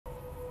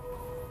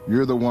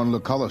You're the one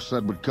Lucullus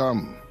said would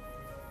come.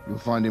 You'll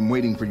find him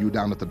waiting for you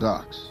down at the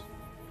docks.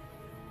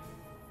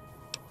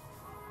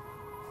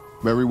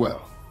 Very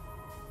well.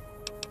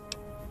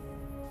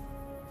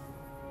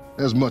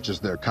 As much as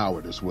their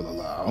cowardice will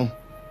allow,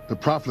 the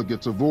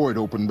Profligates avoid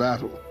open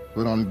battle,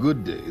 but on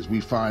good days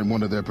we find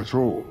one of their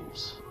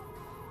patrols.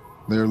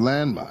 Their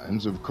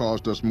landmines have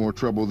caused us more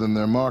trouble than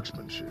their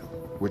marksmanship,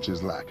 which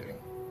is lacking.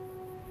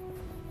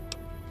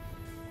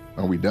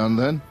 Are we done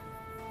then?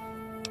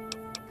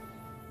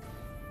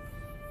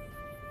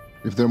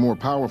 If they're more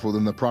powerful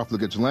than the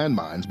Profligates'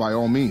 landmines, by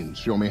all means,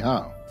 show me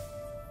how.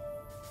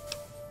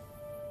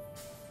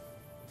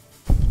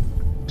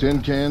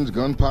 Tin cans,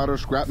 gunpowder,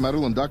 scrap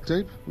metal, and duct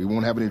tape? We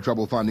won't have any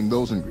trouble finding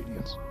those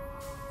ingredients.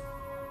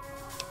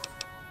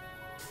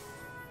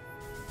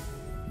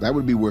 That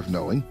would be worth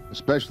knowing,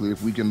 especially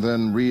if we can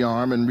then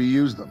rearm and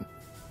reuse them.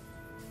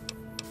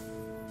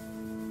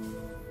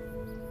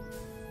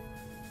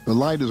 The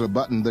light is a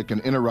button that can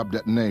interrupt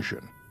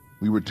detonation.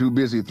 We were too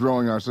busy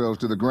throwing ourselves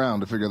to the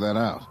ground to figure that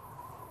out.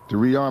 To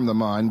rearm the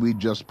mine, we'd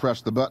just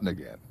press the button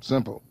again.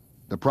 Simple.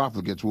 The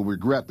Profligates will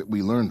regret that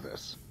we learned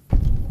this.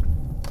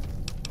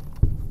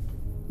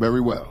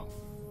 Very well.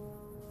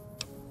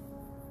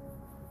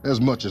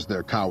 As much as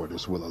their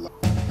cowardice will allow.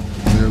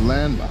 Their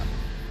landmine.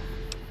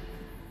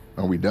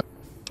 Are we done?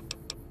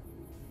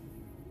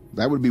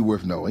 That would be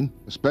worth knowing,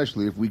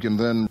 especially if we can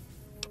then...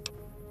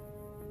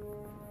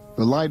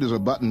 The light is a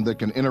button that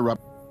can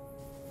interrupt...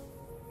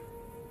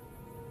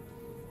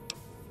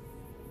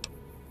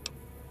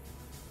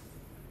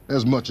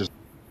 As much as...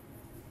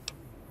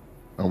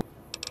 Oh.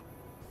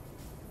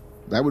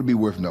 That would be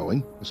worth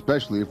knowing,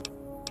 especially if...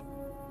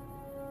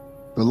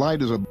 The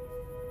light is a...